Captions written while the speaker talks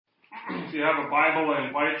If you have a Bible, I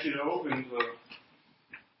invite you to open to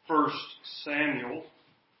 1 Samuel,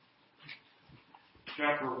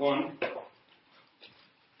 chapter 1.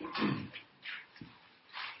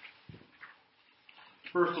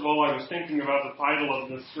 First of all, I was thinking about the title of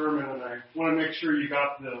this sermon, and I want to make sure you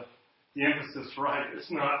got the emphasis right.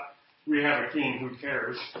 It's not, "We have a king who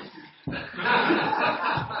cares."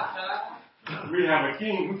 We have a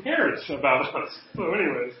king who cares about us. So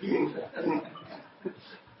anyways.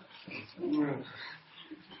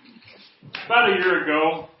 About a year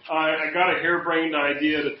ago, I got a harebrained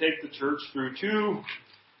idea to take the church through two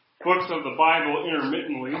books of the Bible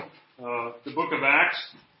intermittently, the book of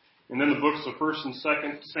Acts, and then the books of 1st and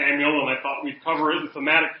 2nd Samuel, and I thought we'd cover it in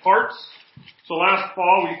thematic parts. So last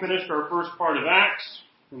fall, we finished our first part of Acts,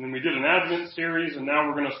 and then we did an Advent series, and now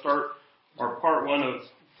we're going to start our part 1 of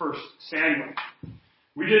 1st Samuel.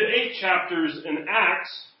 We did 8 chapters in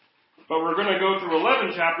Acts, but we're going to go through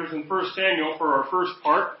 11 chapters in 1 Samuel for our first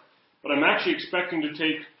part, but I'm actually expecting to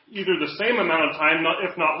take either the same amount of time,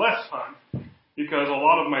 if not less time, because a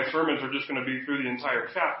lot of my sermons are just going to be through the entire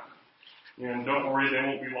chapter. And don't worry, they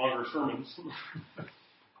won't be longer sermons.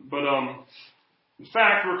 But in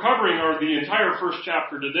fact, we're covering the entire first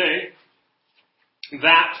chapter today.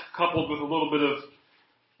 That, coupled with a little bit of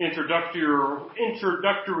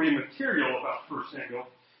introductory material about 1 Samuel.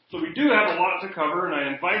 So we do have a lot to cover, and I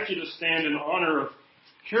invite you to stand in honor of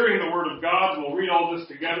hearing the Word of God. We'll read all this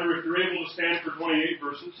together. If you're able to stand for 28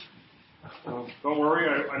 verses. Don't worry,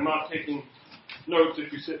 I'm not taking notes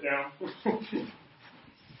if you sit down.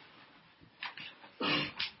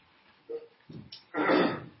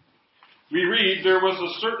 We read, "There was a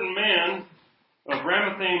certain man of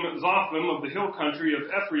Ramathaim-Zophim of the hill country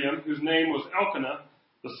of Ephraim, whose name was Elkanah,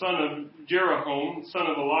 the son of Jeroham, son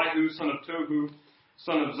of Elihu, son of Tohu,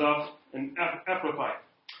 son of Zoph, and Ephrathite.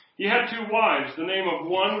 He had 2 wives. The name of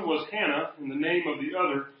one was Hannah, and the name of the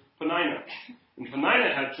other Peninnah. And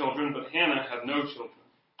Peninnah had children, but Hannah had no children.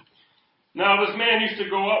 Now this man used to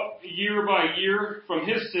go up year by year from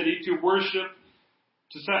his city to worship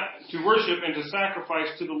and to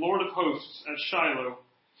sacrifice to the Lord of hosts at Shiloh,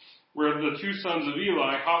 where the 2 sons of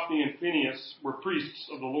Eli, Hophni and Phinehas, were priests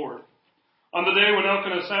of the Lord. On the day when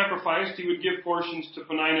Elkanah sacrificed, he would give portions to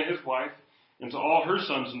Peninnah his wife, and to all her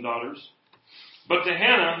sons and daughters. But to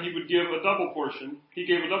Hannah he would give a double portion. He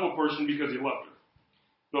gave a double portion because he loved her,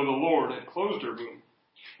 though the Lord had closed her womb.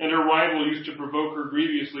 And her rival used to provoke her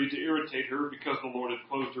grievously to irritate her because the Lord had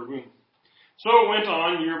closed her womb. So it went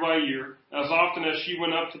on year by year. As often as she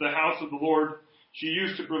went up to the house of the Lord, she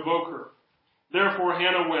used to provoke her. Therefore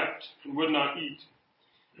Hannah wept and would not eat.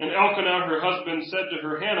 And Elkanah, her husband, said to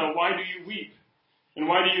her, 'Hannah, why do you weep? And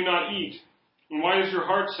why do you not eat? And why is your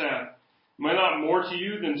heart sad? Am I not more to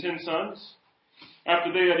you than 10 sons?'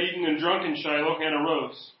 After they had eaten and drunk in Shiloh, Hannah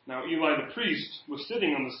rose. Now Eli the priest was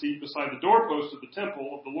sitting on the seat beside the doorpost of the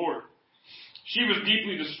temple of the Lord. She was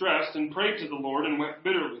deeply distressed and prayed to the Lord and wept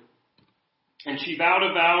bitterly. And she vowed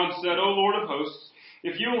a vow and said, 'O Lord of hosts,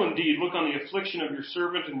 if you will indeed look on the affliction of your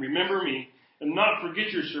servant and remember me, and not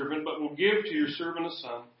forget your servant, but will give to your servant a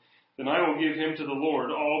son, then I will give him to the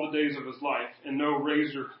Lord all the days of his life, and no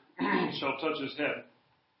razor shall touch his head.'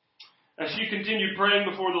 As she continued praying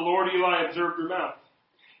before the Lord, Eli observed her mouth.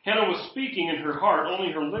 Hannah was speaking in her heart,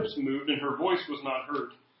 only her lips moved, and her voice was not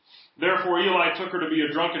heard. Therefore Eli took her to be a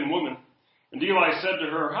drunken woman. And Eli said to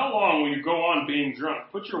her, 'How long will you go on being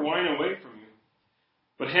drunk? Put your wine away from you.'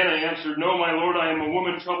 But Hannah answered, 'No, my Lord, I am a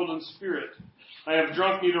woman troubled in spirit. I have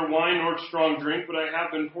drunk neither wine nor strong drink, but I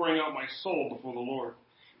have been pouring out my soul before the Lord.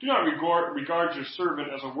 Do not regard your servant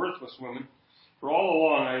as a worthless woman, for all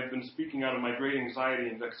along I have been speaking out of my great anxiety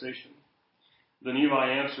and vexation.' Then Eli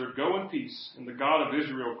answered, 'Go in peace, and the God of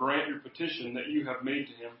Israel grant your petition that you have made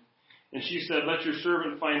to him.' And she said, 'Let your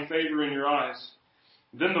servant find favor in your eyes.'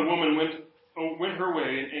 Then the woman went her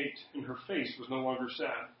way and ate, and her face was no longer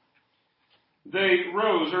sad. They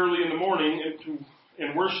rose early in the morning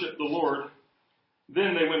and worshipped the Lord.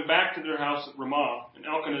 Then they went back to their house at Ramah, and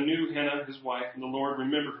Elkanah knew Hannah his wife, and the Lord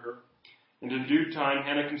remembered her. And in due time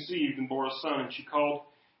Hannah conceived and bore a son, and she called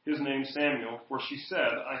his name Samuel, for she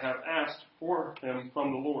said, 'I have asked for him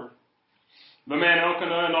from the Lord.' The man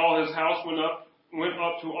Elkanah and all his house went up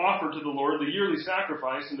to offer to the Lord the yearly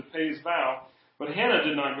sacrifice and to pay his vow. But Hannah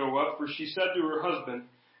did not go up, for she said to her husband,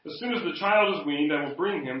 'As soon as the child is weaned, I will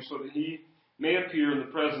bring him so that he may appear in the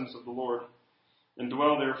presence of the Lord and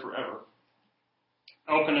dwell there forever.'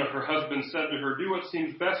 Elkanah, her husband, said to her, 'Do what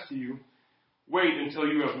seems best to you. Wait until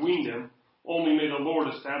you have weaned him. Only may the Lord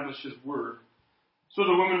establish his word.' So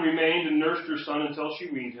the woman remained and nursed her son until she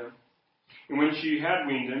weaned him. And when she had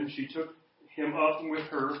weaned him, she took him up with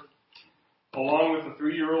her, along with the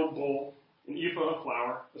 3-year-old bull an ephah of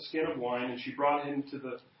flour, a skin of wine, and she brought him to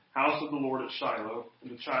the house of the Lord at Shiloh,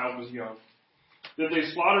 and the child was young. Then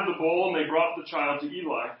they slaughtered the bull, and they brought the child to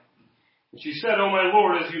Eli. And she said, O my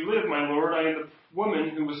Lord, as you live, my Lord, I am the woman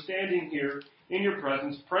who was standing here in your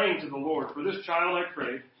presence, praying to the Lord. For this child I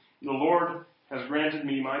prayed, and the Lord has granted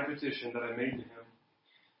me my petition that I made to him.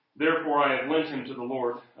 Therefore I have lent him to the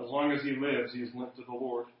Lord. As long as he lives, he is lent to the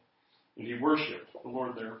Lord. And he worshipped the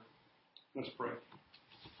Lord there. Let's pray.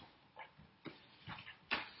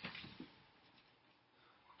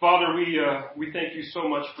 Father, we thank you so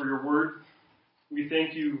much for your word. We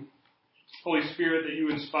thank you, Holy Spirit, that you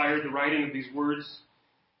inspired the writing of these words.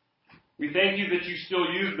 We thank you that you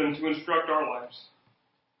still use them to instruct our lives.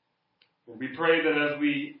 And we pray that as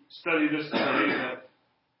we study this today, that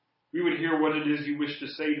we would hear what it is you wish to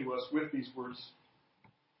say to us with these words.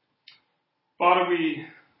 Father, we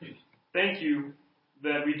thank you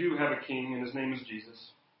that we do have a king, and his name is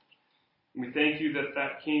Jesus. And we thank you that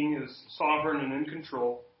that king is sovereign and in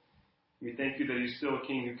control. We thank you that he's still a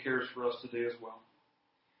king who cares for us today as well.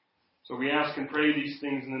 So we ask and pray these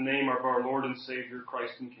things in the name of our Lord and Savior,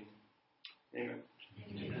 Christ and King. Amen.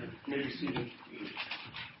 Amen. You may be seated.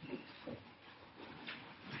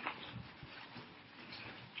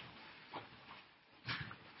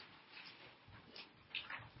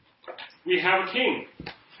 We have a king.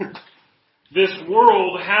 This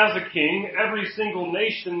world has a king. Every single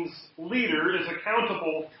nation's leader is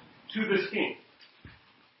accountable to this king.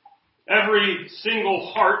 Every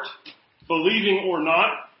single heart, believing or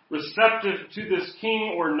not, receptive to this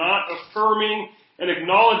king or not, affirming and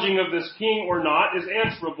acknowledging of this king or not, is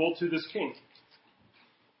answerable to this king.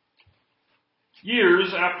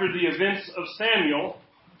 Years after the events of Samuel,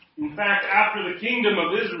 in fact, after the kingdom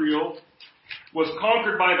of Israel was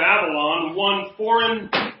conquered by Babylon, one foreign,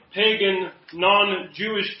 pagan,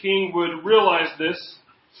 non-Jewish king would realize this,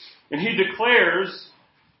 and he declares,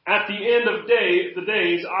 at the end of the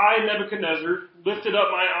days, I, Nebuchadnezzar, lifted up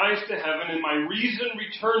my eyes to heaven, and my reason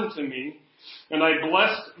returned to me, and I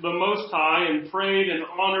blessed the Most High, and prayed and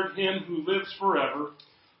honored him who lives forever.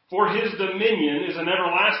 For his dominion is an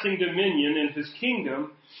everlasting dominion, and his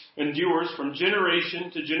kingdom endures from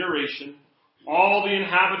generation to generation. All the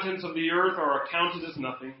inhabitants of the earth are accounted as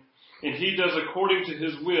nothing, and he does according to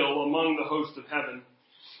his will among the host of heaven,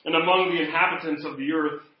 and among the inhabitants of the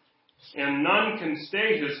earth. And none can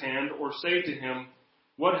stay his hand or say to him,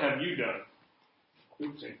 what have you done?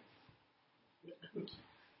 Oopsie.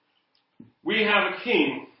 We have a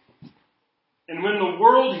king. And when the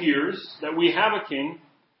world hears that we have a king,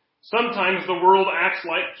 sometimes the world acts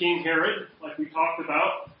like King Herod, like we talked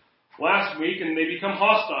about last week, and they become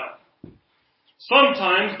hostile.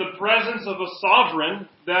 Sometimes the presence of a sovereign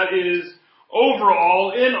that is over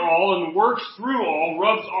all, in all, and works through all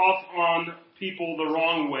rubs off on people the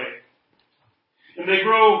wrong way. And they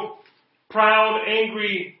grow proud,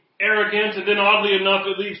 angry, arrogant, and then oddly enough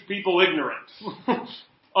it leaves people ignorant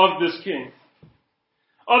of this king.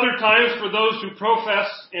 Other times, for those who profess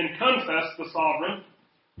and confess the sovereign,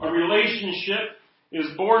 a relationship is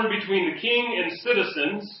born between the king and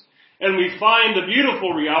citizens, and we find the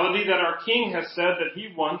beautiful reality that our king has said that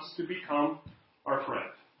he wants to become our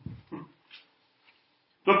friend.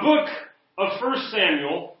 The book of 1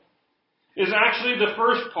 Samuel is actually the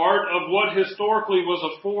first part of what historically was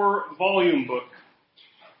a 4-volume book,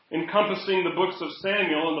 encompassing the books of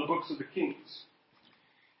Samuel and the books of the Kings,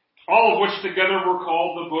 all of which together were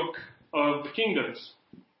called the Book of the Kingdoms.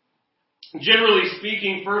 Generally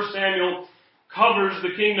speaking, 1 Samuel covers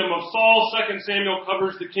the kingdom of Saul, 2 Samuel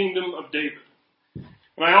covers the kingdom of David.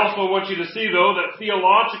 And I also want you to see, though, that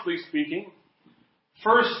theologically speaking,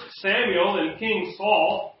 1 Samuel and King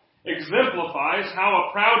Saul exemplifies how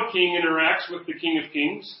a proud king interacts with the King of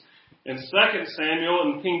Kings, and 2 Samuel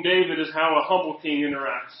and King David is how a humble king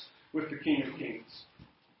interacts with the King of Kings.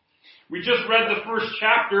 We just read the first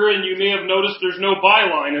chapter, and you may have noticed there's no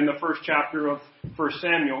byline in the first chapter of 1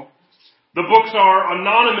 Samuel. The books are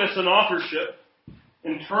anonymous in authorship,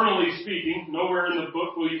 internally speaking. Nowhere in the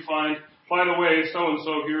book will you find, by the way,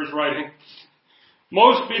 so-and-so here is writing.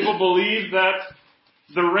 Most people believe that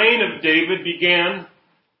the reign of David began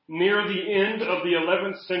near the end of the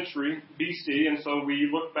 11th century BC, and so we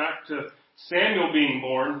look back to Samuel being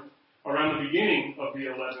born around the beginning of the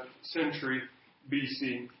 11th century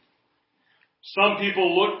BC. Some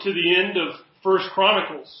people look to the end of 1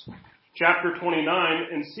 Chronicles, chapter 29,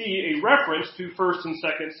 and see a reference to 1 and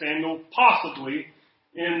 2 Samuel, possibly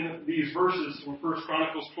in these verses from 1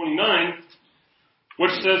 Chronicles 29.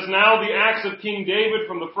 which says, "Now the acts of King David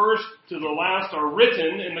from the first to the last are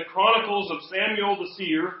written in the chronicles of Samuel the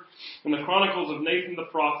seer, in the chronicles of Nathan the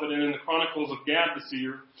prophet, and in the chronicles of Gad the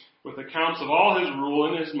seer, with accounts of all his rule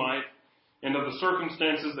and his might, and of the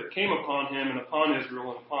circumstances that came upon him and upon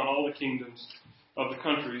Israel and upon all the kingdoms of the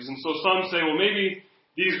countries." And so some say, well, maybe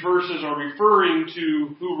these verses are referring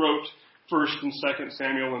to who wrote 1st and 2nd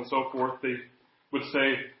Samuel and so forth. They would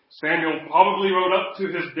say Samuel probably wrote up to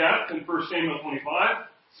his death in 1 Samuel 25,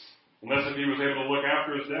 unless if he was able to look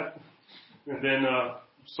after his death. And then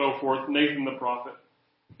so forth, Nathan the prophet,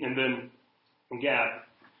 and then Gad.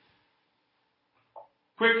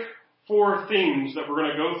 Quick 4 themes that we're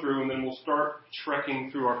going to go through, and then we'll start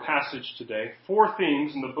trekking through our passage today. 4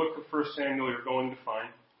 themes in the book of 1 Samuel you're going to find.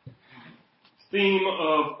 Theme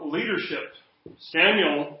of leadership.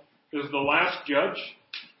 Samuel is the last judge.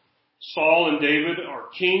 Saul and David are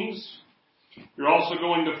kings. You're also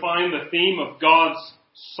going to find the theme of God's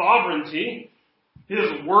sovereignty,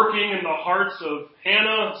 His working in the hearts of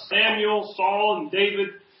Hannah, Samuel, Saul, and David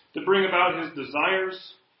to bring about His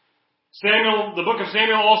desires. The book of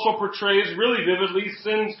Samuel also portrays really vividly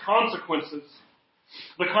sin's consequences.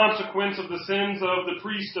 The consequence of the sins of the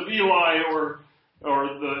priest of Eli or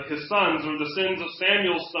his sons, or the sins of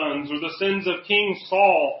Samuel's sons, or the sins of King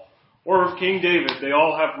Saul or of King David. They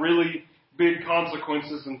all have really big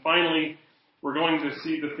consequences. And finally, we're going to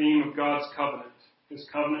see the theme of God's covenant. His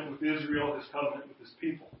covenant with Israel, His covenant with His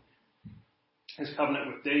people, His covenant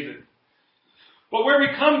with David. But where we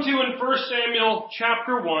come to in 1 Samuel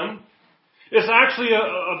chapter 1 is actually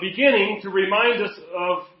a beginning to remind us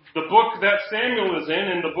of the book that Samuel is in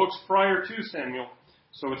and the books prior to Samuel.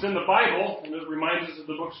 So it's in the Bible, and it reminds us of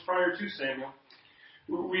the books prior to Samuel.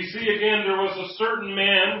 We see again there was a certain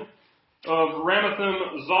man of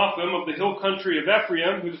Ramathim-Zophim of the hill country of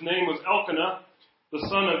Ephraim, whose name was Elkanah, the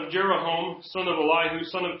son of Jeroham, son of Elihu,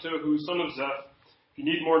 son of Tohu, son of Zeph. If you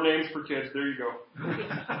need more names for kids, there you go.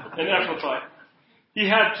 And Ephrathite. He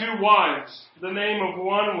had 2 wives. The name of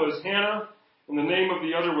one was Hannah, and the name of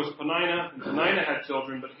the other was Peninnah. And Peninnah had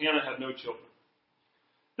children, but Hannah had no children.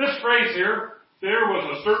 This phrase here, there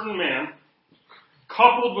was a certain man,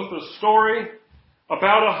 coupled with a story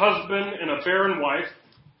about a husband and a barren wife,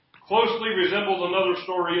 closely resembles another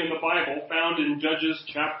story in the Bible found in Judges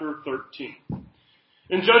chapter 13.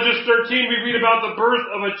 In Judges 13, we read about the birth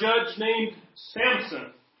of a judge named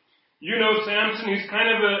Samson. You know Samson, he's kind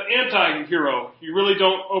of an anti-hero. You really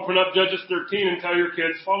don't open up Judges 13 and tell your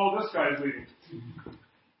kids, follow this guy's leading.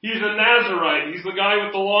 He's a Nazarite. He's the guy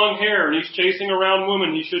with the long hair, and he's chasing around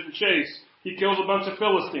women he shouldn't chase. He kills a bunch of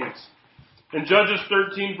Philistines. In Judges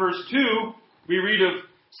 13, verse 2, we read of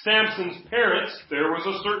Samson's parents. There was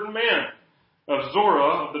a certain man of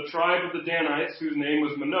Zorah, of the tribe of the Danites, whose name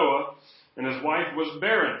was Manoah, and his wife was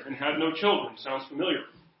barren and had no children. Sounds familiar.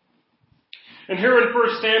 And here in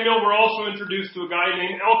 1 Samuel, we're also introduced to a guy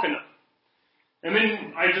named Elkanah. And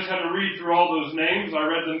then I just had to read through all those names. I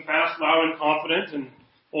read them fast, loud, and confident, and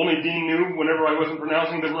only Dean knew whenever I wasn't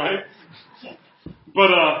pronouncing them right.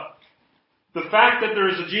 But the fact that there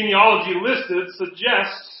is a genealogy listed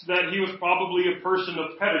suggests that he was probably a person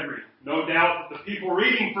of pedigree. No doubt the people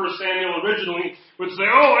reading 1 Samuel originally would say,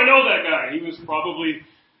 oh, I know that guy. He was probably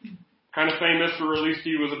kind of famous, or at least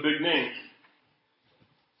he was a big name.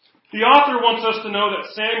 The author wants us to know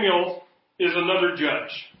that Samuel is another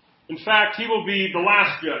judge. In fact, he will be the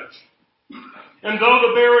last judge. And though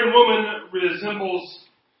the barren woman resembles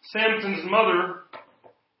Samson's mother,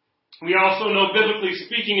 we also know, biblically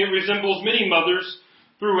speaking, it resembles many mothers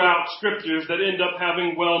throughout scriptures that end up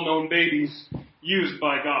having well-known babies used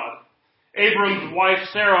by God. Abram's wife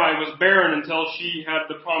Sarai was barren until she had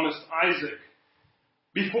the promised Isaac.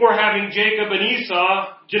 Before having Jacob and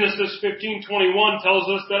Esau, Genesis 15:21 tells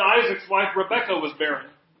us that Isaac's wife Rebekah was barren.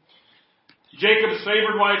 Jacob's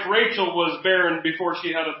favorite wife Rachel was barren before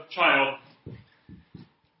she had a child.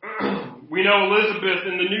 We know Elizabeth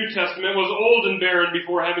in the New Testament was old and barren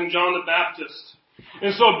before having John the Baptist.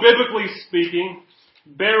 And so, biblically speaking,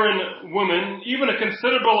 barren women, even a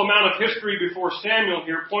considerable amount of history before Samuel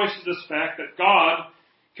here, points to this fact that God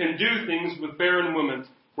can do things with barren women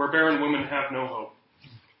where barren women have no hope.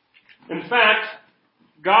 In fact,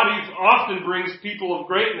 God often brings people of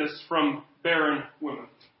greatness from barren women.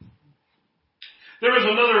 There is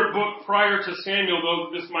another book prior to Samuel, though,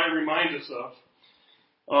 that this might remind us of.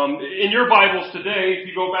 In your Bibles today, if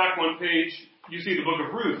you go back one page, you see the book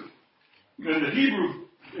of Ruth. In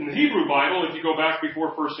the Hebrew Bible, if you go back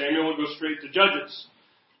before 1 Samuel, it goes straight to Judges.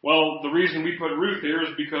 Well, the reason we put Ruth here is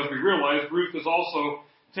because we realize Ruth is also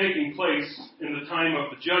taking place in the time of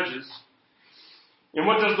the Judges. And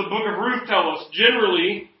what does the book of Ruth tell us?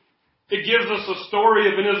 Generally, It gives us a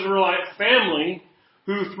story of an Israelite family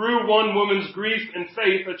who, through one woman's grief and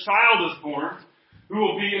faith, a child is born who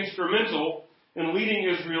will be instrumental in leading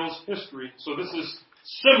Israel's history. So this is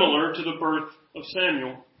similar to the birth of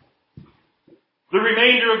Samuel. The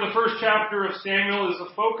remainder of the first chapter of Samuel is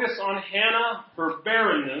a focus on Hannah, her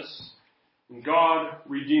barrenness, and God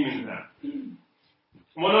redeeming that.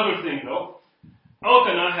 One other thing, though.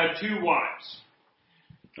 Elkanah had two wives.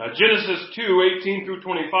 Genesis 2:18 through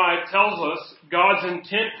 25 tells us God's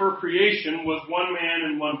intent for creation was one man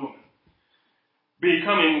and one woman,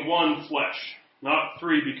 becoming one flesh, not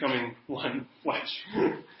three becoming one flesh.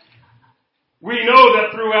 We know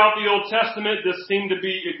that throughout the Old Testament this seemed to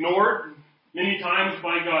be ignored many times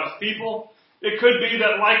by God's people. It could be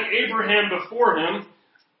that like Abraham before him,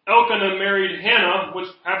 Elkanah married Hannah, which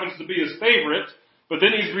happens to be his favorite, but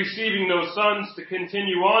then he's receiving those sons to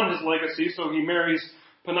continue on his legacy, so he marries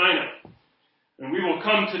Peninnah. And we will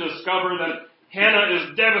come to discover that Hannah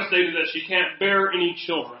is devastated that she can't bear any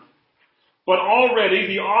children. But already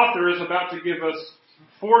the author is about to give us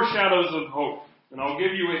foreshadows of hope. And I'll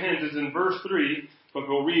give you a hint. It's in verse 3, but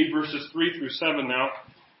we'll read verses 3 through 7 now. It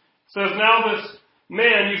says, "Now this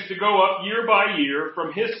man used to go up year by year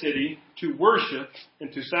from his city to worship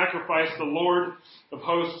and to sacrifice the Lord of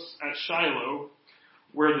hosts at Shiloh,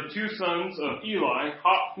 where the two sons of Eli,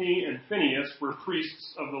 Hophni and Phinehas, were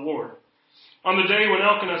priests of the Lord. On the day when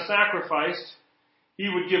Elkanah sacrificed, he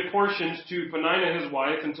would give portions to Peninnah his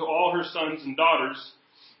wife and to all her sons and daughters,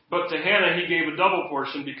 but to Hannah he gave a double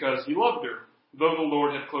portion because he loved her, though the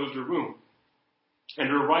Lord had closed her womb. And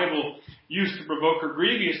her rival used to provoke her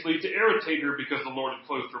grievously to irritate her because the Lord had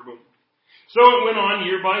closed her womb. So it went on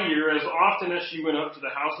year by year, as often as she went up to the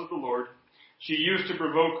house of the Lord, she used to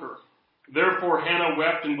provoke her. Therefore Hannah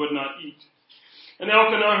wept and would not eat. And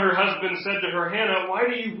Elkanah, her husband, said to her, 'Hannah, why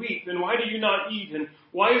do you weep, and why do you not eat, and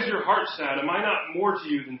why is your heart sad? Am I not more to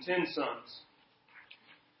you than 10 sons?'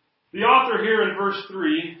 The author here in verse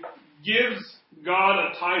 3 gives God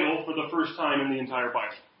a title for the first time in the entire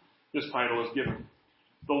Bible. This title is given,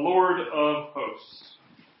 the Lord of Hosts.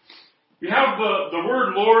 You have the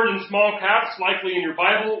word Lord in small caps, likely in your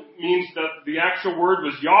Bible, means that the actual word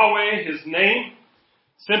was Yahweh, his name.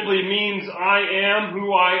 Simply means I am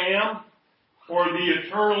who I am, or the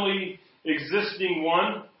eternally existing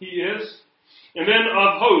one he is. And then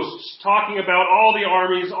of hosts, talking about all the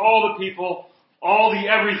armies, all the people, all the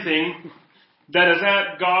everything that is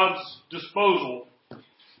at God's disposal.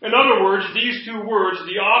 In other words, these two words,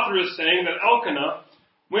 the author is saying that Elkanah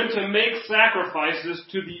went to make sacrifices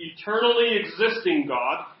to the eternally existing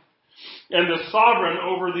God and the sovereign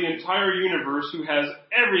over the entire universe, who has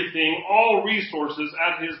everything, all resources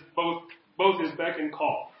at his both his beck and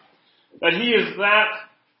call. That he is that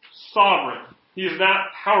sovereign. He is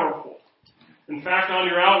that powerful. In fact, on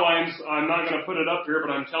your outlines, I'm not going to put it up here, but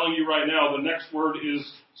I'm telling you right now, the next word is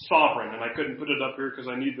sovereign, and I couldn't put it up here because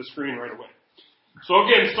I need the screen right away. So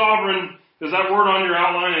again, sovereign, is that word on your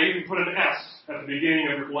outline? I even put an S at the beginning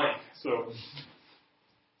of your blank. So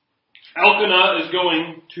Elkanah is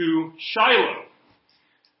going to Shiloh.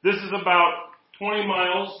 This is about 20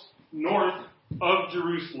 miles north of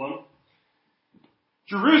Jerusalem.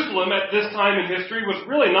 Jerusalem at this time in history was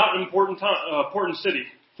really not an important city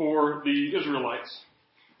for the Israelites.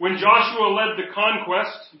 When Joshua led the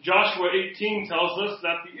conquest, Joshua 18 tells us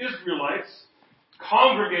that the Israelites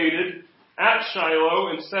congregated at Shiloh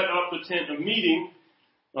and set up the tent of meeting,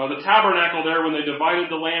 the tabernacle there, when they divided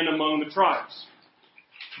the land among the tribes.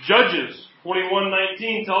 Judges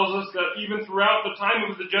 21:19 tells us that even throughout the time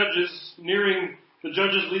of the judges, nearing the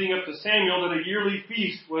judges leading up to Samuel, that a yearly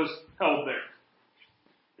feast was held there.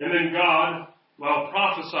 And then God, while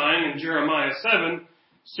prophesying in Jeremiah 7,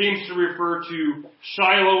 seems to refer to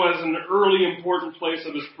Shiloh as an early important place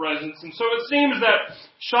of his presence. And so it seems that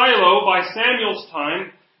Shiloh, by Samuel's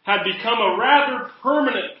time, had become a rather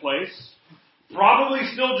permanent place, probably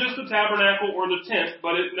still just the tabernacle or the tent,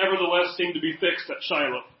 but it nevertheless seemed to be fixed at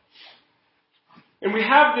Shiloh. And we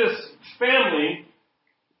have this family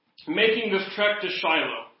making this trek to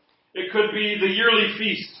Shiloh. It could be the yearly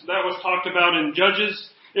feast that was talked about in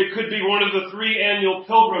Judges. It could be one of the 3 annual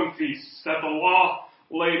pilgrim feasts that the law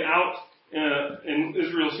laid out in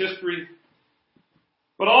Israel's history.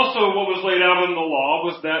 But also what was laid out in the law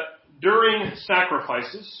was that during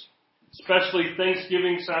sacrifices, especially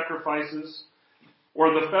Thanksgiving sacrifices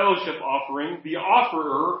or the fellowship offering, the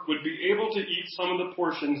offerer would be able to eat some of the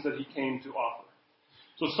portions that he came to offer.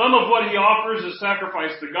 So some of what he offers is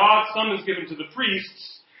sacrificed to God, some is given to the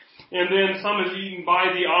priests, and then some is eaten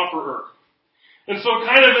by the offerer. And so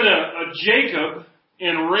kind of in a Jacob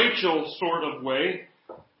and Rachel sort of way,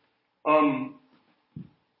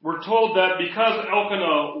 we're told that because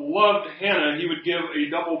Elkanah loved Hannah, he would give a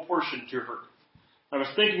double portion to her. I was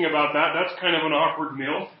thinking about that. That's kind of an awkward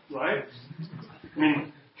meal, right? I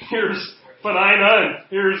mean, here's Peninnah and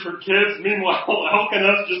here's her kids. Meanwhile,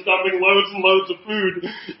 Elkanah's just dumping loads and loads of food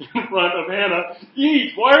in front of Hannah.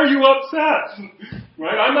 Eat! Why are you upset?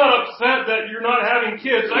 Right? I'm not upset that you're not having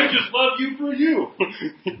kids. I just love you for you.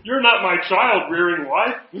 You're not my child-rearing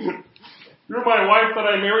wife. You're my wife that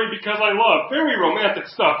I married because I love. Very romantic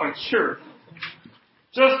stuff, I'm sure.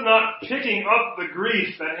 Just not picking up the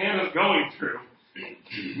grief that Hannah's going through.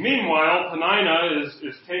 Meanwhile, Peninnah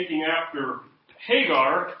is taking after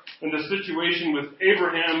Hagar in the situation with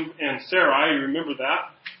Abraham and Sarai. You remember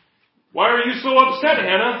that? Why are you so upset,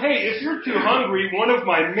 Hannah? Hey, if you're too hungry, one of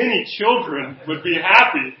my many children would be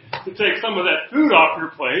happy to take some of that food off your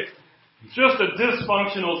plate. Just a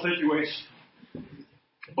dysfunctional situation.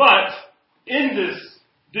 But in this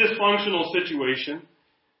dysfunctional situation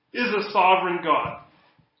is a sovereign God.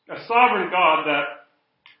 A sovereign God that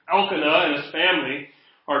Elkanah and his family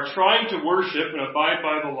are trying to worship and abide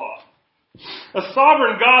by the law. A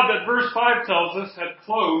sovereign God that verse 5 tells us had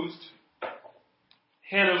closed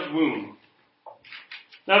Hannah's womb.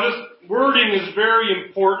 Now this wording is very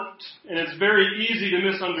important and it's very easy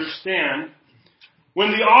to misunderstand.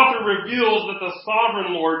 When the author reveals that the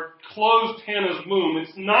sovereign Lord closed Hannah's womb,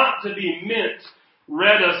 it's not to be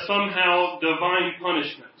read as somehow divine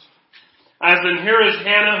punishment. As in, here is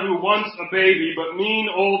Hannah who wants a baby, but mean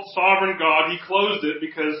old sovereign God, he closed it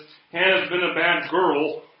because Hannah's been a bad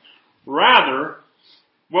girl. Rather,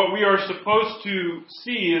 what we are supposed to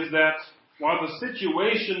see is that while the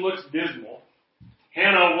situation looks dismal,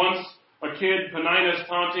 Hannah wants a kid, Peninnah's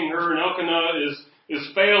taunting her, and Elkanah is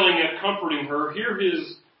failing at comforting her. Here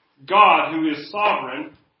is God who is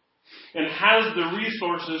sovereign and has the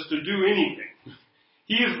resources to do anything.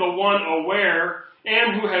 He is the one aware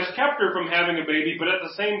and who has kept her from having a baby, but at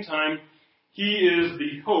the same time, he is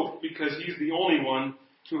the hope because he's the only one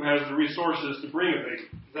who has the resources to bring a baby.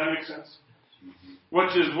 Does that make sense?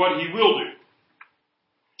 Which is what he will do.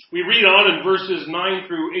 We read on in verses 9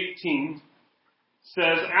 through 18.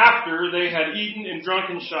 Says, after they had eaten and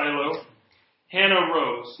drunk in Shiloh, Hannah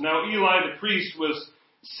rose. Now Eli the priest was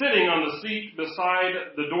sitting on the seat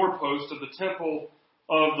beside the doorpost of the temple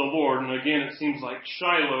of the Lord. And again, it seems like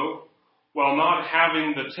Shiloh, while not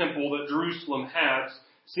having the temple that Jerusalem had,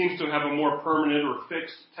 seems to have a more permanent or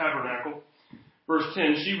fixed tabernacle. Verse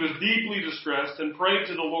 10, she was deeply distressed and prayed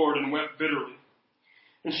to the Lord and wept bitterly.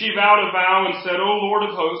 And she vowed a vow and said, O Lord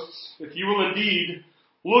of hosts, if you will indeed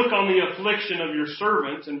look on the affliction of your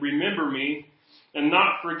servant and remember me and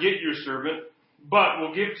not forget your servant, but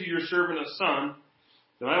will give to your servant a son,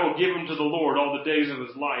 then I will give him to the Lord all the days of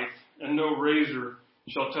his life, and no razor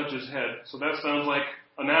shall touch his head. So that sounds like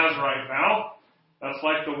a Nazirite vow. That's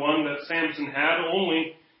like the one that Samson had,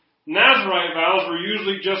 only Nazirite vows were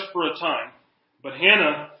usually just for a time. But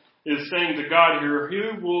Hannah is saying to God here,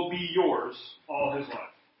 he will be yours all his life.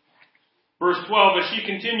 Verse 12, as she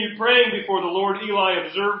continued praying before the Lord, Eli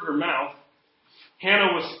observed her mouth.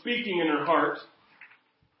 Hannah was speaking in her heart.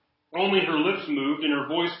 Only her lips moved and her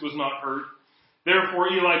voice was not heard.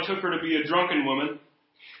 Therefore Eli took her to be a drunken woman.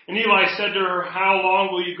 And Eli said to her, how long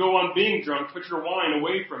will you go on being drunk? Put your wine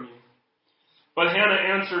away from you. But Hannah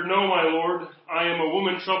answered, no, my Lord, I am a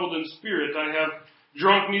woman troubled in spirit. I have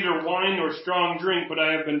drunk neither wine nor strong drink, but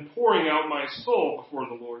I have been pouring out my soul before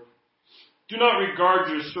the Lord. Do not regard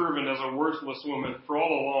your servant as a worthless woman, for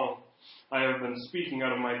all along I have been speaking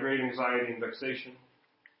out of my great anxiety and vexation.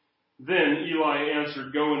 Then Eli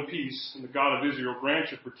answered, go in peace, and the God of Israel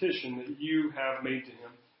grant your petition that you have made to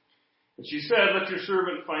him. And she said, let your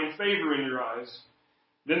servant find favor in your eyes.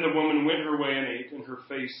 Then the woman went her way and ate, and her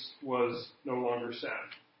face was no longer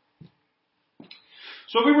sad.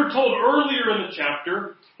 So we were told earlier in the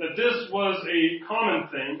chapter that this was a common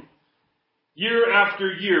thing. Year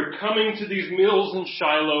after year, coming to these meals in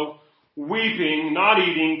Shiloh, weeping, not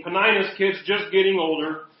eating, Peninnah's kids just getting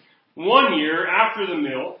older. 1 year after the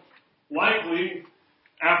meal, likely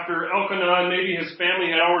after Elkanah and maybe his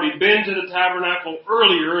family had already been to the tabernacle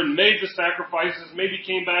earlier and made the sacrifices, maybe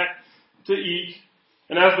came back to eat.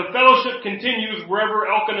 And as the fellowship continues wherever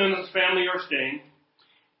Elkanah and his family are staying,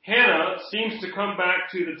 Hannah seems to come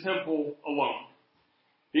back to the temple alone.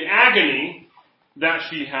 The agony that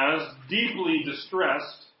she has, deeply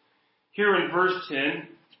distressed, here in verse 10,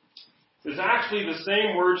 is actually the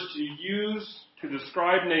same words to use to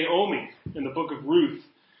describe Naomi in the book of Ruth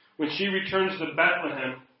when she returns to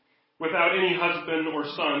Bethlehem without any husband or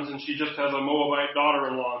sons and she just has a Moabite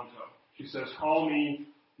daughter-in-law in tow. She says, call me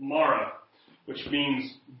Mara, which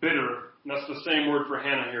means bitter. And that's the same word for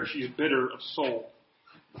Hannah here. She is bitter of soul.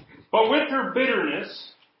 But with her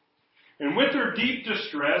bitterness, and with her deep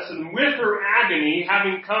distress, and with her agony,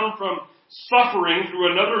 having come from suffering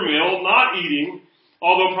through another meal, not eating,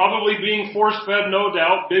 although probably being force-fed, no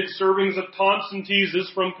doubt, big servings of taunts and teases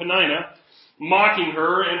from Peninnah, mocking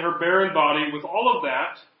her and her barren body, with all of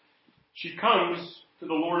that, she comes to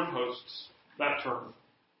the Lord of hosts, that term.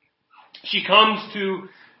 She comes to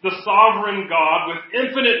the sovereign God with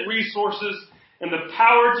infinite resources and the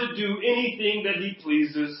power to do anything that He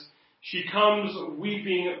pleases. She comes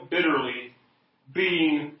weeping bitterly,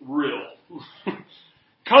 being real.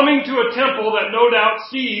 Coming to a temple that no doubt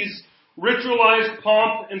sees ritualized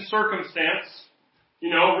pomp and circumstance.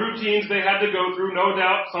 Routines they had to go through, no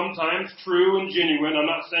doubt, sometimes true and genuine. I'm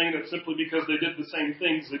not saying that simply because they did the same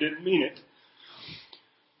things, they didn't mean it.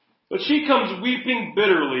 But she comes weeping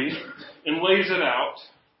bitterly and lays it out.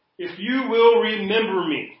 If you will remember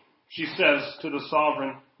me, she says to the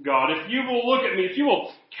sovereign God, if you will look at me, if you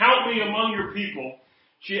will count me among your people,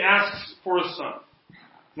 she asks for a son.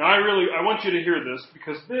 Now I want you to hear this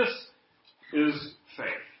because this is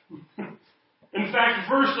faith. In fact,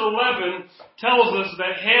 verse 11 tells us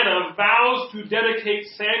that Hannah vows to dedicate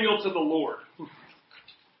Samuel to the Lord.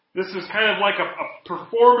 This is kind of like a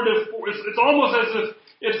performative, it's almost as if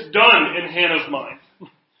it's done in Hannah's mind.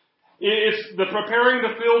 It's the preparing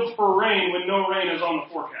the fields for rain when no rain is on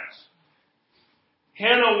the forecast.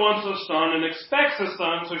 Hannah wants a son and expects a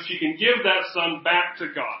son so she can give that son back to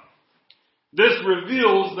God. This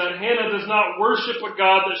reveals that Hannah does not worship a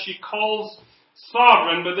God that she calls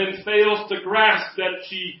sovereign, but then fails to grasp that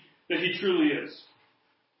He truly is.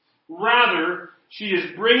 Rather, she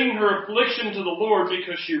is bringing her affliction to the Lord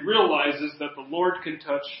because she realizes that the Lord can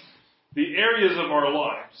touch the areas of our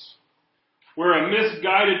lives where a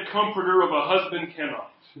misguided comforter of a husband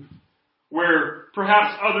cannot. Where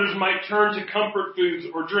perhaps others might turn to comfort foods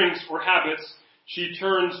or drinks or habits, she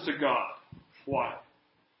turns to God. Why?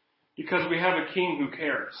 Because we have a King who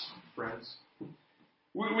cares, friends.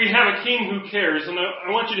 We have a King who cares, and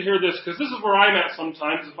I want you to hear this, because this is where I'm at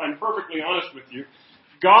sometimes, if I'm perfectly honest with you.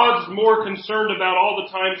 God's more concerned about all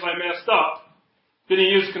the times I messed up than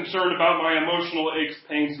He is concerned about my emotional aches,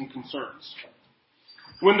 pains, and concerns.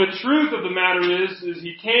 When the truth of the matter is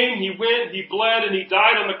He came, He went, He bled, and He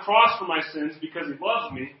died on the cross for my sins because He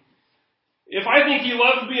loves me. If I think He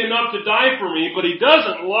loves me enough to die for me, but He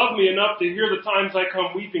doesn't love me enough to hear the times I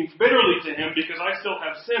come weeping bitterly to Him because I still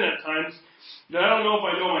have sin at times, then I don't know if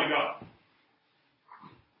I know my God.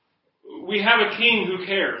 We have a King who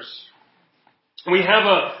cares. We have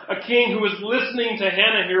a King who is listening to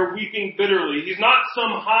Hannah here weeping bitterly. He's not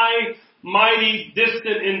some high, mighty,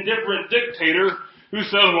 distant, indifferent dictator who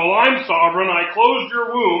says, well, I'm sovereign, I closed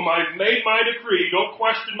your womb, I've made my decree, don't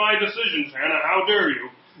question my decisions, Hannah, how dare you?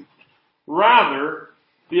 Rather,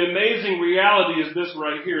 the amazing reality is this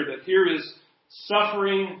right here, that here is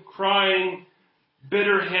suffering, crying,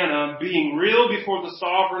 bitter Hannah being real before the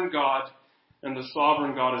sovereign God, and the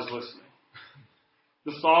sovereign God is listening.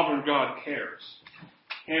 The sovereign God cares.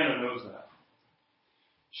 Hannah knows that.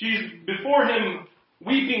 She's before Him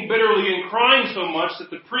weeping bitterly and crying so much that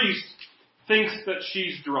the priest thinks that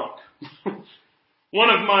she's drunk. One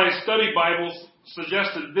of my study Bibles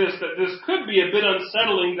suggested that this could be a bit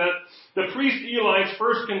unsettling, that the priest Eli's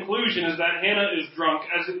first conclusion is that Hannah is drunk.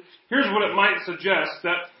 Here's what it might suggest,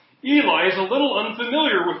 that Eli is a little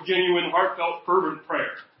unfamiliar with genuine, heartfelt, fervent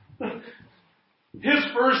prayer. His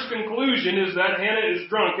first conclusion is that Hannah is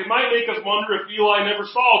drunk. It might make us wonder if Eli never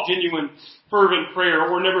saw genuine, fervent prayer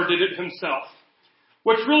or never did it himself,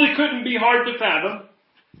 which really couldn't be hard to fathom.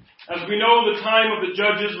 As we know, the time of the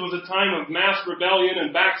judges was a time of mass rebellion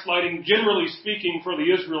and backsliding, generally speaking, for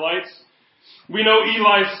the Israelites. We know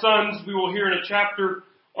Eli's sons, we will hear in a chapter,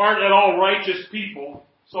 aren't at all righteous people.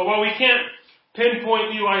 So while we can't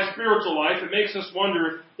pinpoint Eli's spiritual life, it makes us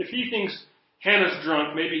wonder if he thinks Hannah's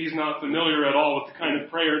drunk, maybe he's not familiar at all with the kind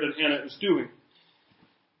of prayer that Hannah is doing.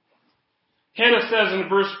 Hannah says in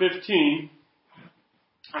verse 15,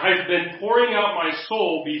 I've been pouring out my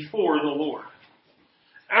soul before the Lord.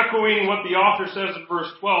 Echoing what the author says in verse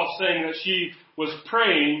 12, saying that she was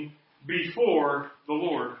praying before the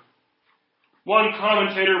Lord. One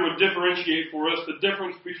commentator would differentiate for us the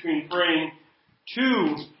difference between praying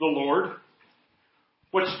to the Lord,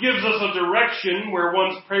 which gives us a direction where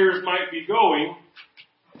one's prayers might be going.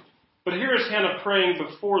 But here is Hannah praying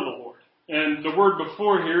before the Lord. And the word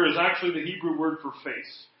before here is actually the Hebrew word for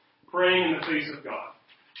face. Praying in the face of God.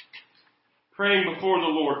 Praying before the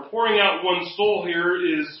Lord. Pouring out one's soul here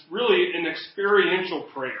is really an experiential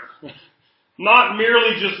prayer. Not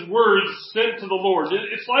merely just words sent to the Lord.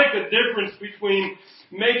 It's like the difference between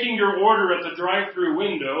making your order at the drive-thru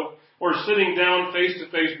window or sitting down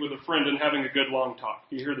face-to-face with a friend and having a good long talk.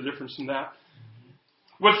 Do you hear the difference in that?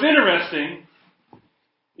 What's interesting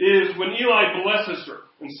is when Eli blesses her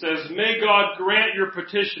and says, "May God grant your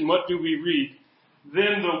petition," what do we read?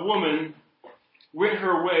 Then the woman went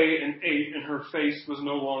her way and ate, and her face was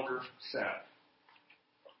no longer sad.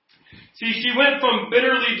 See, she went from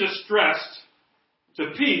bitterly distressed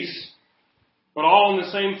to peace, but all in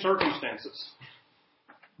the same circumstances.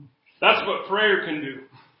 That's what prayer can do.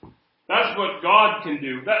 That's what God can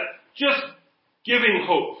do. That just giving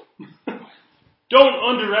hope. Don't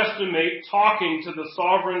underestimate talking to the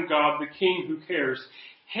sovereign God, the King who cares.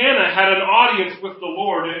 Hannah had an audience with the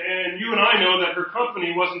Lord, and you and I know that her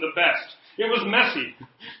company wasn't the best. It was messy.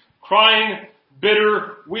 Crying,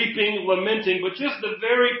 bitter, weeping, lamenting, but just the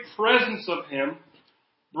very presence of Him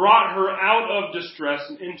brought her out of distress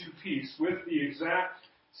and into peace with the exact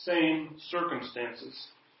same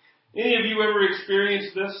circumstances. Any of you ever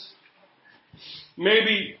experienced this?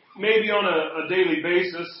 Maybe on a daily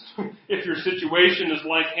basis, if your situation is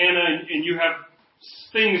like Hannah and you have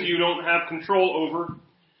things you don't have control over.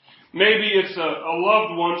 Maybe it's a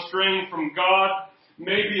loved one straying from God.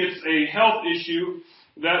 Maybe it's a health issue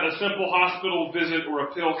that a simple hospital visit or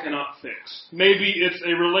a pill cannot fix. Maybe it's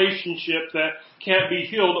a relationship that can't be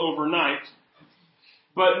healed overnight.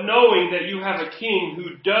 But knowing that you have a King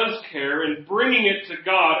who does care and bringing it to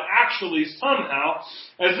God actually somehow,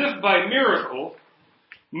 as if by miracle,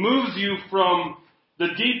 moves you from the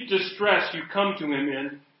deep distress you come to Him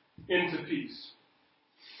in into peace,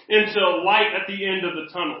 into light at the end of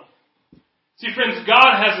the tunnel. See, friends,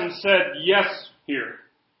 God hasn't said yes here.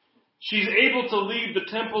 She's able to leave the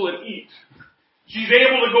temple and eat. She's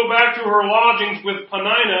able to go back to her lodgings with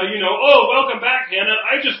Peninnah, "Oh, welcome back, Hannah.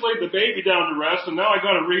 I just laid the baby down to rest, and now I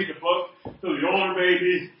got to read the book to the older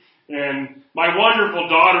baby, and my wonderful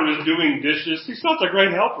daughter is doing dishes. She's such a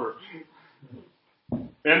great helper."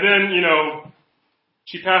 And then,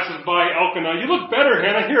 she passes by Elkanah. "You look better,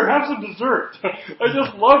 Hannah. Here, have some dessert. I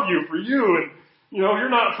just love you for you, and, you're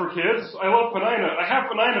not for kids. I love Peninnah. I have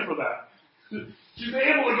Peninnah for that." She's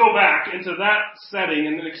able to go back into that setting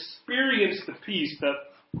and then experience the peace that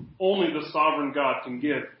only the sovereign God can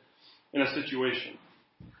give in a situation.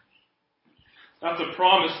 That's a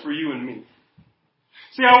promise for you and me.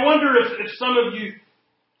 See, I wonder if some of you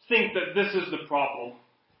think that this is the problem,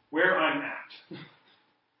 where I'm at.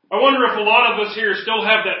 I wonder if a lot of us here still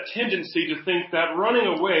have that tendency to think that running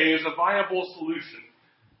away is a viable solution.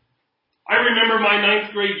 I remember my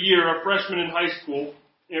 9th grade year, a freshman in high school.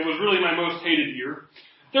 It was really my most hated year.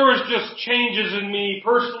 There was just changes in me.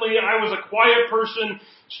 Personally, I was a quiet person,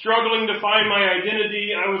 struggling to find my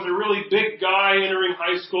identity. I was a really big guy entering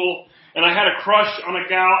high school, and I had a crush on a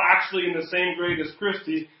gal actually in the same grade as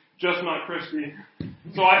Christy, just not Christy.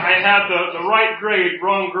 So I had the right grade,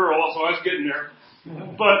 wrong girl, so I was getting there.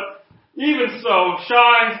 But even so,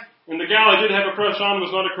 shy, and the gal I did have a crush on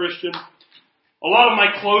was not a Christian. A lot of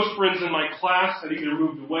my close friends in my class had either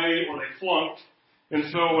moved away or they flunked. And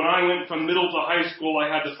so when I went from middle to high school, I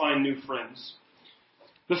had to find new friends.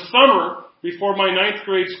 The summer before my 9th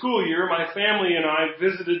grade school year, my family and I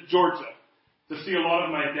visited Georgia to see a lot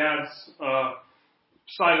of my dad's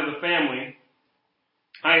side of the family.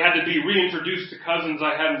 I had to be reintroduced to cousins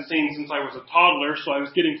I hadn't seen since I was a toddler, so I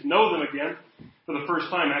was getting to know them again for the first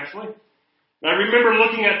time, actually. And I remember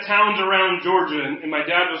looking at towns around Georgia, and my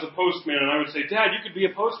dad was a postman, and I would say, "Dad, you could be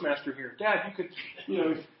a postmaster here. Dad, you could,"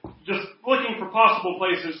 just looking for possible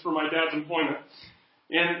places for my dad's employment.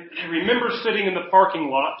 And I remember sitting in the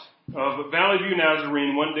parking lot of Valley View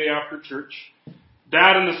Nazarene one day after church.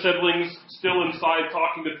 Dad and the siblings still inside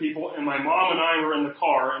talking to people, and my mom and I were in the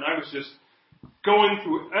car, and I was just going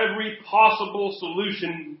through every possible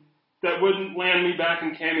solution that wouldn't land me back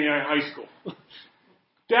in Camiai High School.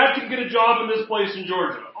 Dad can get a job in this place in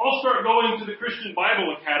Georgia. I'll start going to the Christian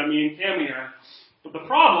Bible Academy in Camiai. But the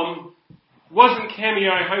problem wasn't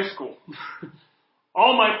Camiai High School.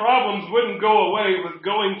 All my problems wouldn't go away with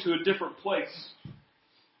going to a different place.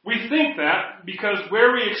 We think that because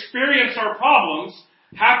where we experience our problems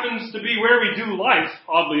happens to be where we do life,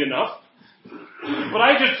 oddly enough. But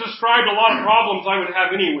I just described a lot of problems I would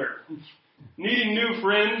have anywhere. Needing new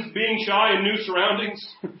friends, being shy in new surroundings.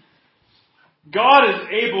 God is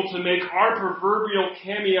able to make our proverbial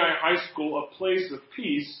Camiai High School a place of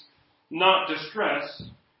peace, not distress,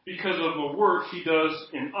 because of the work He does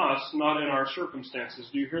in us, not in our circumstances.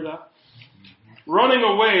 Do you hear that? Running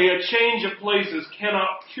away, a change of places,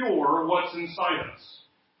 cannot cure what's inside us.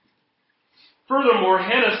 Furthermore,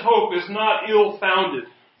 Hannah's hope is not ill-founded.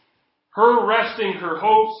 Her resting her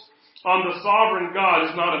hopes on the sovereign God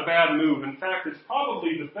is not a bad move. In fact, it's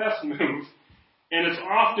probably the best move, and it's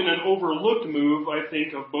often an overlooked move, I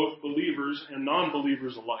think, of both believers and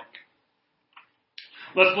non-believers alike.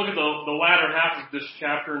 Let's look at the latter half of this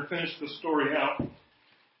chapter and finish the story out.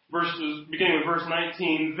 Beginning with verse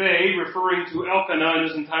 19, they, referring to Elkanah and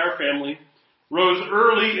his entire family, rose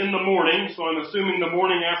early in the morning, so I'm assuming the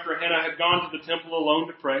morning after Hannah had gone to the temple alone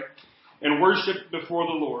to pray, and worshipped before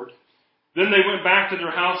the Lord. Then they went back to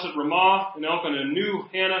their house at Ramah, and Elkanah knew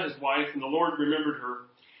Hannah his wife, and the Lord remembered her.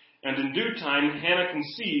 And in due time Hannah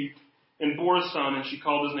conceived and bore a son, and she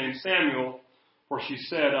called his name Samuel, for she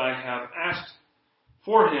said, I have asked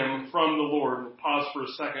for him from the Lord. We'll pause for a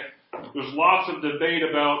second. There's lots of debate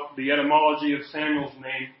about the etymology of Samuel's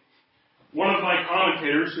name. One of my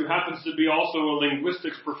commentators, who happens to be also a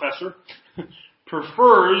linguistics professor,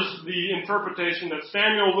 prefers the interpretation that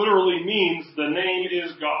Samuel literally means the name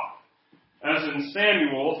is God. As in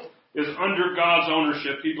Samuel is under God's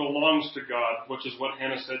ownership. He belongs to God, which is what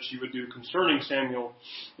Hannah said she would do concerning Samuel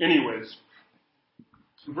anyways.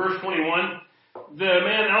 Verse 21, the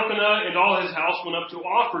man Elkanah and all his house went up to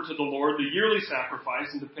offer to the Lord the yearly sacrifice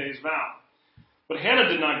and to pay his vow. But Hannah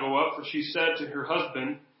did not go up, for she said to her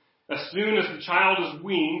husband, as soon as the child is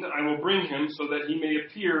weaned, I will bring him so that he may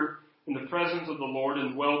appear in the presence of the Lord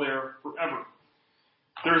and dwell there forever.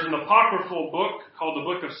 There's an apocryphal book called the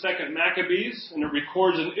Book of 2 Maccabees, and it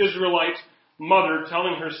records an Israelite mother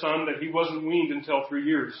telling her son that he wasn't weaned until 3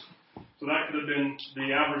 years. So that could have been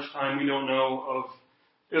the average time, we don't know,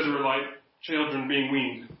 of Israelite children being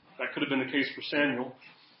weaned. That could have been the case for Samuel.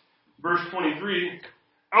 Verse 23,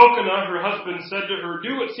 Elkanah, her husband, said to her,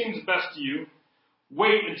 do what seems best to you.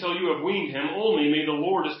 Wait until you have weaned him. Only may the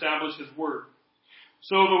Lord establish his word.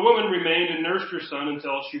 So the woman remained and nursed her son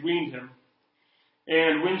until she weaned him.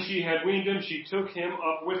 And when she had weaned him, she took him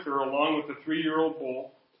up with her along with the 3-year-old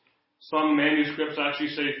bull. Some manuscripts actually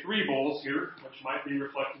say 3 bulls here, which might be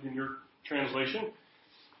reflected in your translation.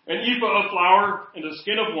 An ephah of flour and a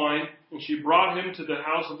skin of wine, and she brought him to the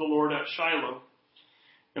house of the Lord at Shiloh.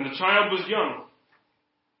 And the child was young.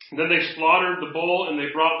 Then they slaughtered the bull, and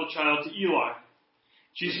they brought the child to Eli.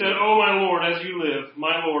 She said, O my Lord, as you live,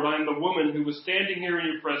 my Lord, I am the woman who was standing here in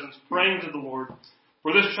your presence, praying to the Lord.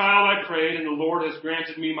 For this child I prayed, and the Lord has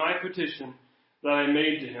granted me my petition that I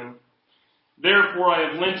made to him. Therefore I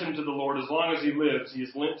have lent him to the Lord. As long as he lives, he is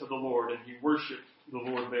lent to the Lord, and he worshipped the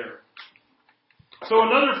Lord there. So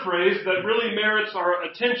another phrase that really merits our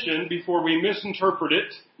attention before we misinterpret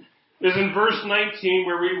it is in verse 19,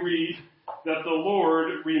 where we read that the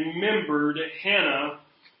Lord remembered Hannah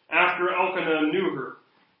after Elkanah knew her.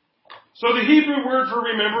 So the Hebrew word for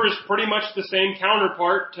remember is pretty much the same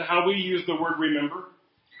counterpart to how we use the word remember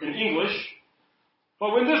in English.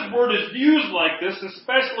 But when this word is used like this,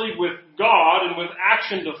 especially with God and with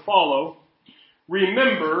action to follow,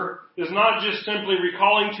 remember is not just simply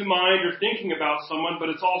recalling to mind or thinking about someone, but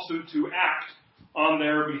it's also to act on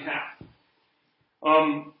their behalf.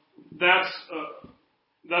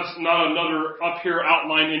 That's not another up here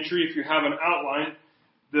outline entry. If you have an outline,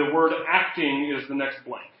 the word acting is the next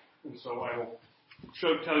blank. And so I will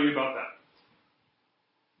tell you about that.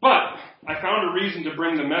 But I found a reason to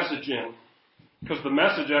bring the message in, because the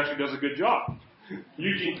message actually does a good job.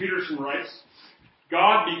 Eugene Peterson writes,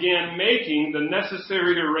 God began making the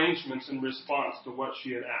necessary arrangements in response to what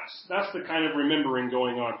she had asked. That's the kind of remembering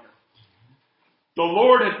going on here. The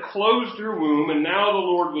Lord had closed her womb, and now the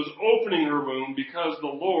Lord was opening her womb because the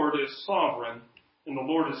Lord is sovereign and the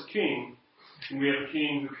Lord is king, and we have a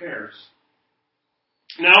king who cares.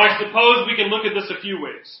 Now, I suppose we can look at this a few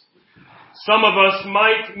ways. Some of us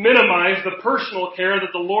might minimize the personal care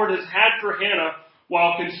that the Lord has had for Hannah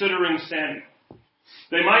while considering Samuel.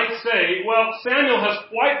 They might say, well, Samuel has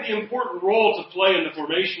quite the important role to play in the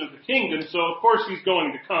formation of the kingdom, so of course he's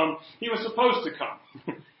going to come. He was supposed to come.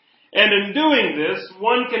 And in doing this,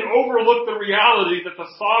 one can overlook the reality that the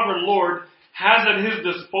sovereign Lord has at his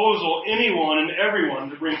disposal anyone and everyone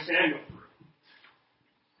to bring Samuel through.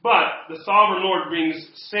 But the sovereign Lord brings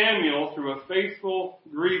Samuel through a faithful,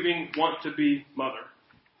 grieving, want-to-be mother.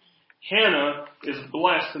 Hannah is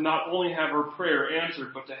blessed to not only have her prayer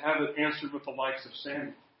answered, but to have it answered with the likes of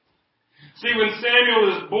Samuel. See, when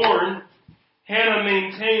Samuel is born, Hannah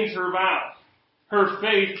maintains her vow. Her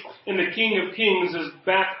faith in the King of Kings is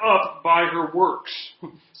backed up by her works.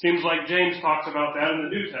 Seems like James talks about that in the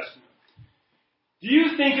New Testament. Do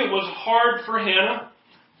you think it was hard for Hannah?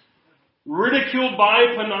 Ridiculed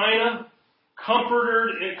by Peninnah,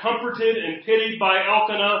 comforted and pitied by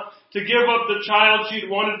Elkanah, to give up the child she'd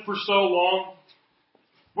wanted for so long?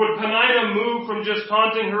 Would Penina move from just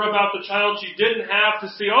taunting her about the child she didn't have to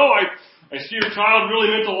see, oh, I see your child really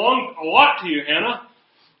meant a lot to you, Hannah.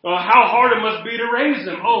 How hard it must be to raise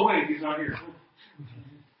him. Oh, wait, he's not here.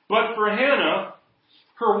 But for Hannah,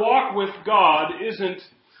 her walk with God isn't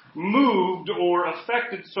moved or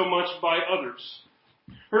affected so much by others.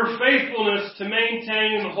 Her faithfulness to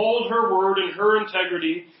maintain and hold her word and her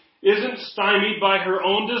integrity isn't stymied by her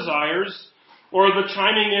own desires or the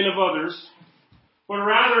chiming in of others, but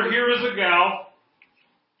rather here is a gal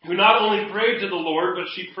who not only prayed to the Lord, but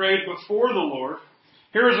she prayed before the Lord.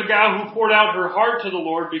 Here is a gal who poured out her heart to the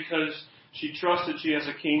Lord because she trusted she has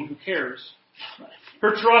a king who cares.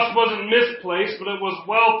 Her trust wasn't misplaced, but it was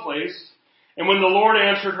well placed. And when the Lord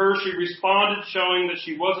answered her, she responded, showing that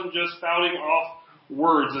she wasn't just spouting off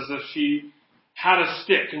words as if she had a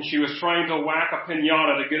stick and she was trying to whack a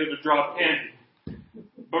piñata to get it to drop candy.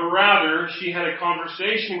 But rather, she had a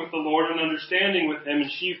conversation with the Lord and understanding with Him,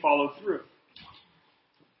 and she followed through.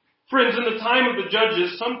 Friends, in the time of the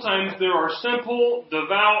judges, sometimes there are simple,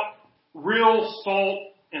 devout, real salt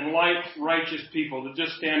and light, righteous people that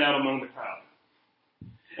just stand out among the crowd.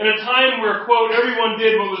 In a time where, quote, everyone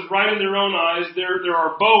did what was right in their own eyes, there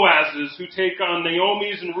are Boazes who take on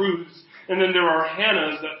Naomi's and Ruth's, and then there are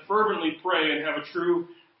Hannahs that fervently pray and have a true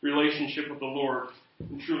relationship with the Lord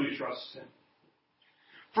and truly trust Him.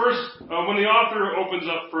 First, when the author opens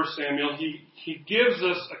up 1 Samuel, he gives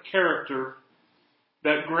us a character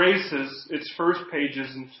that graces its first pages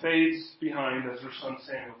and fades behind as her son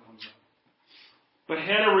Samuel comes up. But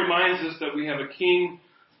Hannah reminds us that we have a king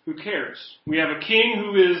who cares. We have a king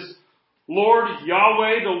who is Lord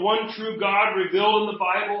Yahweh, the one true God revealed in the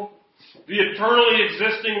Bible, the eternally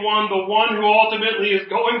existing one, the one who ultimately is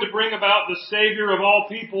going to bring about the Savior of all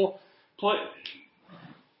people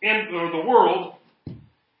in the world.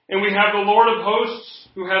 And we have the Lord of hosts,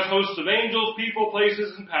 who has hosts of angels, people,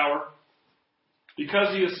 places, and power,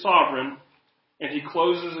 because He is sovereign, and He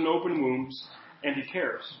closes and opens wombs, and He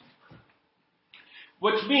cares.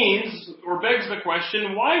 Which means, or begs the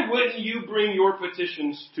question, why wouldn't you bring your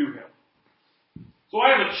petitions to Him? So I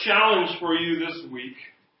have a challenge for you this week.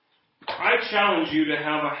 I challenge you to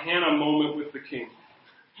have a Hannah moment with the King.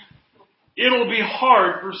 It'll be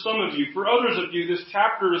hard for some of you. For others of you, this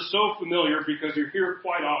chapter is so familiar because you're here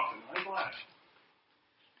quite often. I'm glad.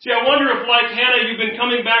 See, I wonder if, like Hannah, you've been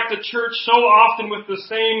coming back to church so often with the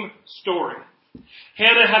same story.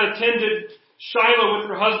 Hannah had attended Shiloh with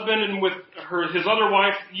her husband and with his other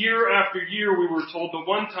wife year after year, we were told. The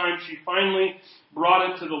one time she finally brought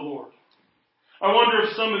it to the Lord. I wonder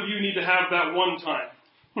if some of you need to have that one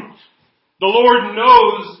time. The Lord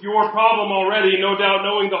knows your problem already, no doubt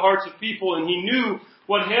knowing the hearts of people, and He knew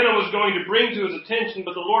what Hannah was going to bring to His attention,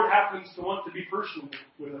 but the Lord happens to want to be personal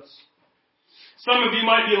with us. Some of you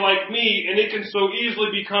might be like me, and it can so easily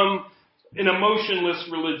become an emotionless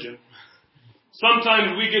religion.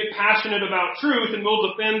 Sometimes we get passionate about truth, and we'll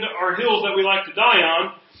defend our hills that we like to die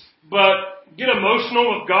on, but get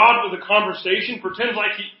emotional with God with a conversation, pretend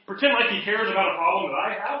like He cares about a problem that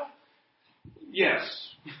I have? Yes.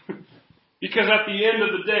 Because at the end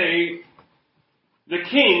of the day, the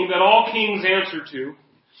King that all kings answer to,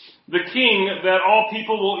 the King that all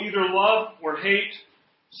people will either love or hate,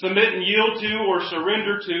 submit and yield to or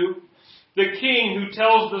surrender to, the King who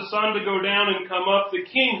tells the sun to go down and come up, the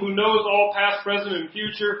King who knows all past, present, and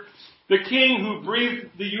future, the King who breathed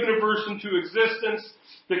the universe into existence,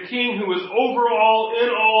 the King who is over all, in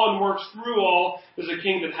all, and works through all, is a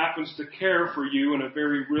King that happens to care for you in a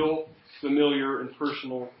very real, familiar, and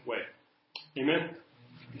personal way. Amen?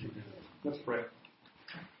 Let's pray.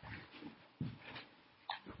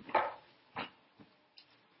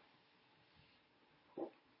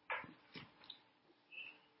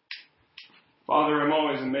 Father, I'm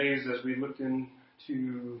always amazed as we look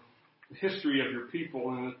into the history of your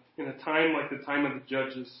people in a time like the time of the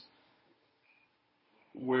judges,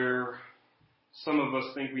 where some of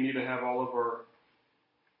us think we need to have all of our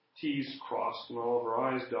T's crossed and all of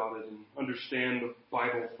our I's dotted and understand the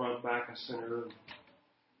Bible front, back, and center. And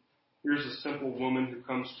here's a simple woman who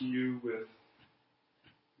comes to you with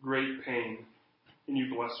great pain, and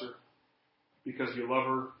you bless her because you love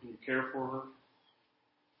her and you care for her.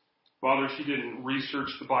 Father, she didn't research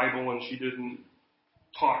the Bible and she didn't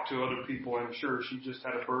talk to other people, I'm sure. She just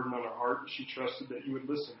had a burden on her heart and she trusted that you would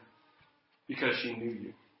listen because she knew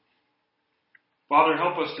you. Father,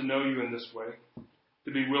 help us to know you in this way,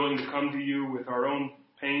 to be willing to come to you with our own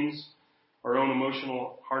pains, our own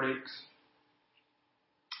emotional heartaches.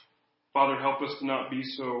 Father, help us to not be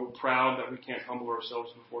so proud that we can't humble ourselves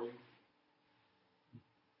before you.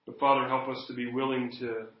 But Father, help us to be willing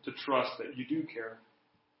to trust that you do care.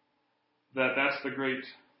 that that's the great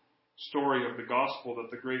story of the gospel,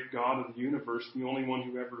 that the great God of the universe, the only one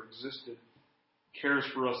who ever existed, cares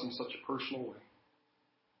for us in such a personal way.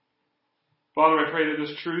 Father, I pray that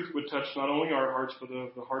this truth would touch not only our hearts, but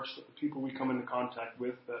the hearts of the people we come into contact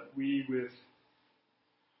with, that we would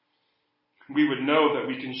know that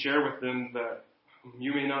we can share with them that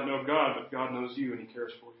you may not know God, but God knows you and He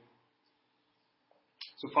cares for you.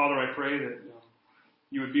 So, Father, I pray that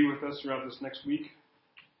you would be with us throughout this next week.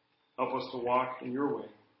 Help us to walk in your way.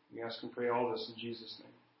 We ask and pray all this in Jesus'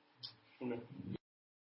 name. Amen.